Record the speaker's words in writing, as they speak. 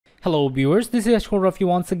Hello viewers, this is Ashwarafi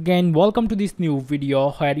once again. Welcome to this new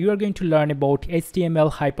video where you are going to learn about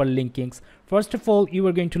HTML hyperlinkings. First of all, you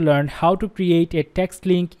are going to learn how to create a text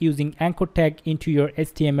link using anchor tag into your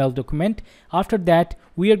HTML document. After that,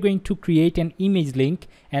 we are going to create an image link,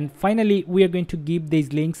 and finally we are going to give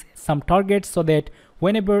these links some targets so that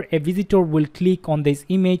whenever a visitor will click on this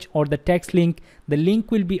image or the text link, the link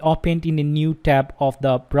will be opened in a new tab of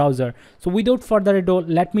the browser. So without further ado,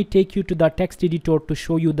 let me take you to the text editor to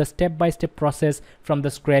show you the step-by-step process from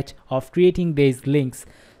the scratch of creating these links.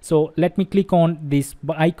 So let me click on this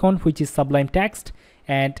icon, which is Sublime Text,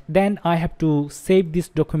 and then I have to save this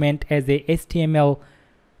document as a HTML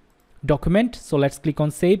document. So let's click on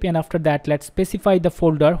save, and after that let's specify the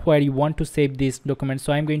folder where you want to save this document.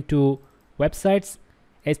 So I'm going to websites,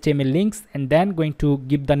 HTML links, and then going to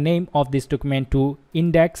give the name of this document to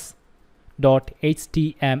index.html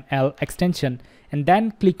extension, and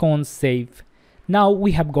then click on save. Now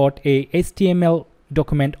we have got a HTML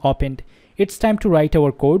document opened. It's time to write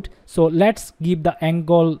our code. So let's give the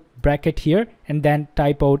angle bracket here and then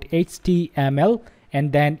type out HTML,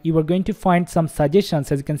 and then you are going to find some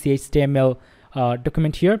suggestions. As you can see, HTML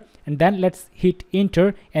document here, and then let's hit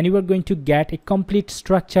enter, and you are going to get a complete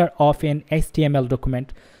structure of an HTML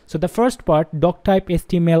document. So the first part, doc type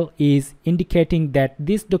HTML, is indicating that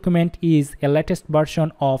this document is a latest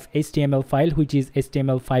version of HTML file, which is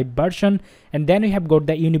HTML5 version. And then we have got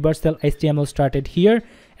the universal HTML started here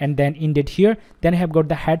and then ended here. Then I have got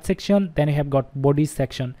the head section, then I have got body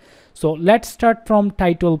section. So let's start from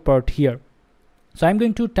title part here. So I'm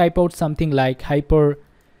going to type out something like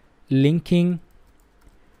hyperlinking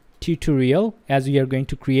tutorial, as we are going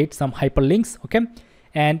to create some hyperlinks. Okay,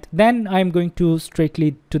 and then I'm going to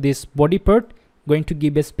straightly to this body part, going to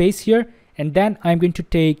give a space here, and then I'm going to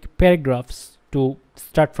take paragraphs to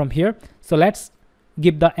start from here. So let's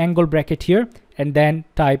give the angle bracket here and then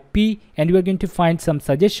type P, and we are going to find some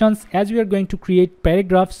suggestions as we are going to create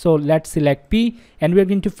paragraphs. So let's select P, and we are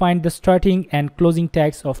going to find the starting and closing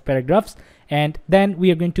tags of paragraphs, and then we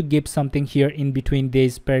are going to give something here in between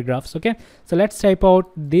these paragraphs. Okay, so let's type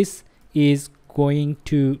out, this is going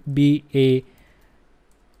to be a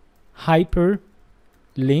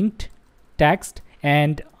hyperlinked text,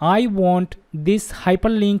 and I want this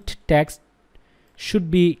hyperlinked text should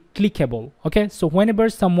be clickable. Okay, so whenever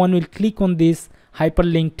someone will click on this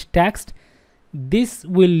hyperlinked text, this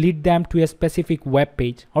will lead them to a specific web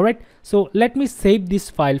page. All right, so let me save this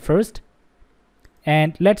file first,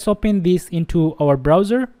 and let's open this into our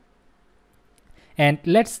browser, and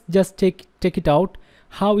let's just take it out.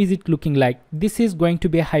 How is it looking like? This is going to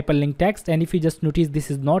be a hyperlinked text, and if you just notice,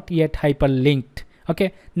 this is not yet hyperlinked.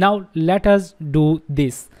 Okay, now let us do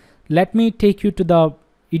this. Let me take you to the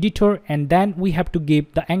editor, and then we have to give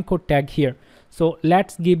the anchor tag here. So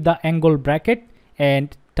let's give the angle bracket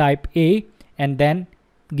and type A, and then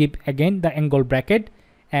give again the angle bracket,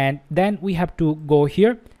 and then we have to go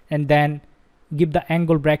here and then give the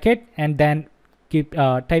angle bracket, and then give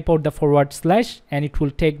type out the forward slash, and it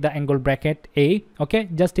will take the angle bracket A. Okay,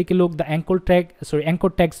 just take a look, the anchor tag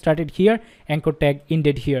started here, anchor tag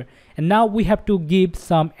ended here, and now we have to give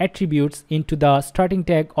some attributes into the starting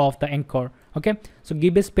tag of the anchor. Okay, so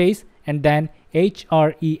give a space and then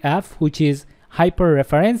href, which is hyper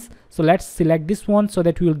reference. So let's select this one so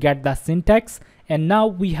that we will get the syntax, and now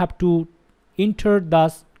we have to enter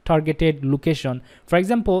the targeted location. For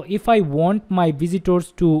example, if I want my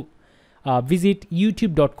visitors to visit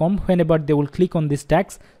youtube.com whenever they will click on this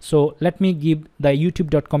text, so let me give the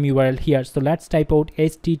youtube.com URL here. So let's type out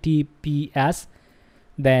https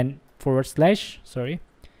then forward slash, sorry,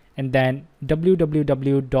 and then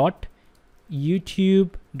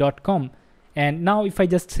www.youtube.com. and now if I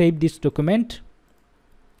just save this document,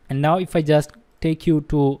 and now if I just take you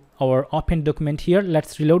to our open document here,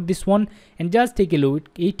 let's reload this one and just take a look,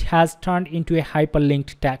 it has turned into a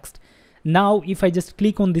hyperlinked text. Now if I just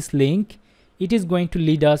click on this link, it is going to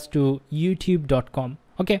lead us to youtube.com.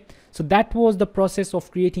 okay, so that was the process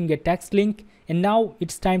of creating a text link, and now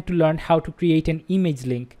it's time to learn how to create an image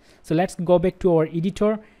link. So let's go back to our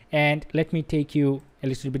editor, and let me take you a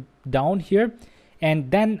little bit down here,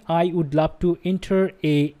 and then I would love to enter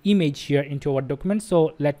a image here into our document.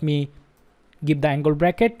 So let me give the angle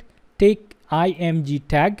bracket, take img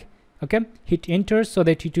tag, okay, hit enter so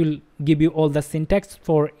that it will give you all the syntax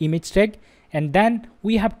for image tag, and then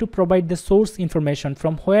we have to provide the source information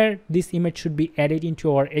from where this image should be added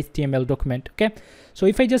into our HTML document. Okay, so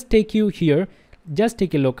if I just take you here, just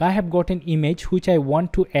take a look, I have got an image which I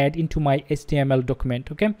want to add into my HTML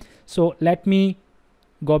document. Okay, so let me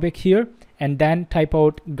go back here and then type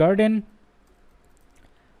out garden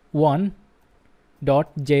 1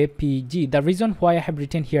 .jpg. The reason why I have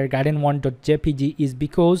written here garden1.jpg is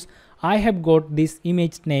because I have got this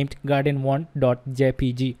image named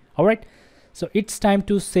garden1.jpg. Alright, so it's time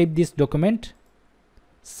to save this document.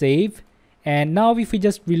 Save. And now if we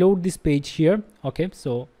just reload this page here, okay,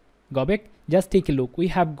 so go back, just take a look, we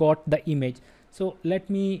have got the image. So let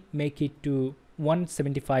me make it to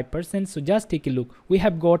 175%. so just take a look, we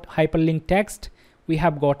have got hyperlink text, we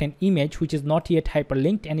have got an image which is not yet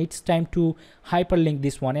hyperlinked, and it's time to hyperlink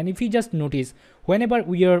this one. And if you just notice, whenever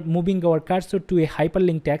we are moving our cursor to a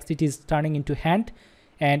hyperlink text, it is turning into hand.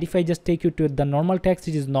 And if I just take you to the normal text,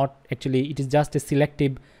 it is not actually, it is just a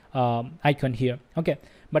selective icon here. Okay,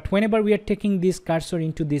 but whenever we are taking this cursor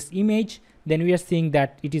into this image, then we are seeing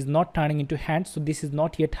that it is not turning into hand, so this is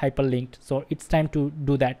not yet hyperlinked. So it's time to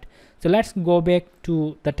do that. So let's go back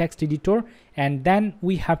to the text editor, and then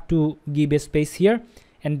we have to give a space here,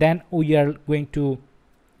 and then we are going to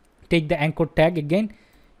take the anchor tag again,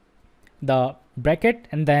 the bracket,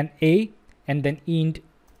 and then a, and then end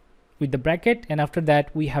with the bracket, and after that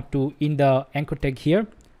we have to in the anchor tag here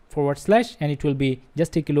 / and it will be,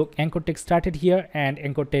 just take a look, anchor tag started here and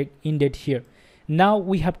anchor tag ended here. Now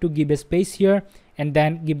we have to give a space here, and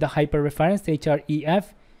then give the hyper reference href,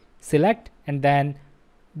 select, and then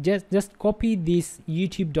just copy this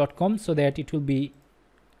youtube.com so that it will be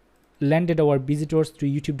landed our visitors to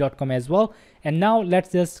youtube.com as well. And now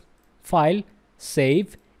let's just file,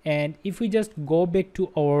 save, and if we just go back to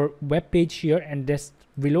our web page here and just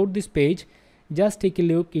reload this page, just take a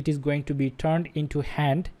look, it is going to be turned into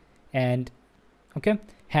hand. And okay,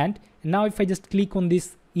 hand. And now if I just click on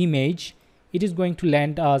this image, it is going to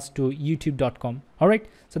land us to youtube.com. all right,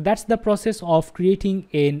 so that's the process of creating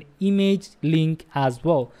an image link as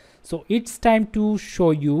well. So it's time to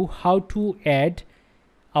show you how to add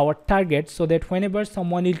our target, so that whenever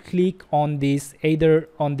someone will click on this, either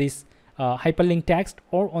on this hyperlink text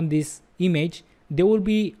or on this image, they will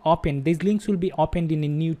be opened, these links will be opened in a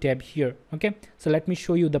new tab here. Okay, so let me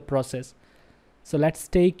show you the process. So let's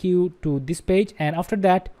take you to this page, and after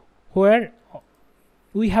that, where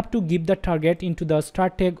we have to give the target into the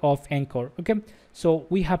start tag of anchor. Okay, so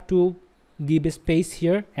we have to give a space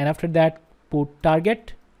here, and after that put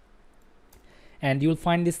target, and you will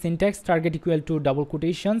find this syntax, target equal to double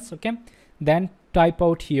quotations. Okay, then type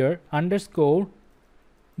out here underscore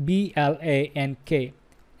BLANK,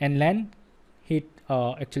 and then hit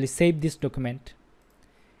actually save this document.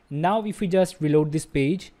 Now if we just reload this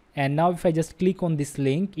page, and now if I just click on this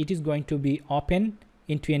link, it is going to be open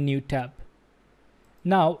into a new tab.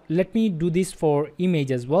 Now let me do this for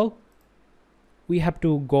image as well. We have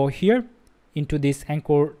to go here into this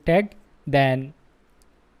anchor tag, then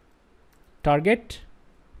target,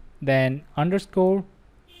 then underscore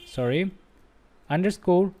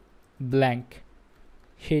blank,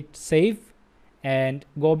 hit save, and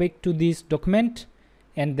go back to this document,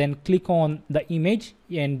 and then click on the image,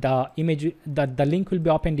 and the link will be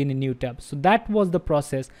opened in a new tab. So that was the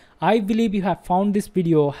process. I believe you have found this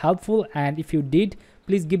video helpful, and if you did,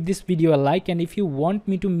 please give this video a like. And if you want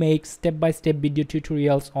me to make step-by-step video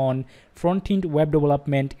tutorials on front-end web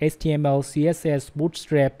development, HTML, CSS,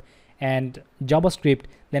 Bootstrap, and JavaScript,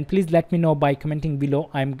 then please let me know by commenting below.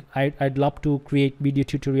 I'd love to create video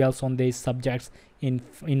tutorials on these subjects in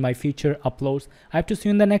my future uploads. I have to see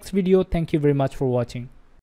you in the next video. Thank you very much for watching.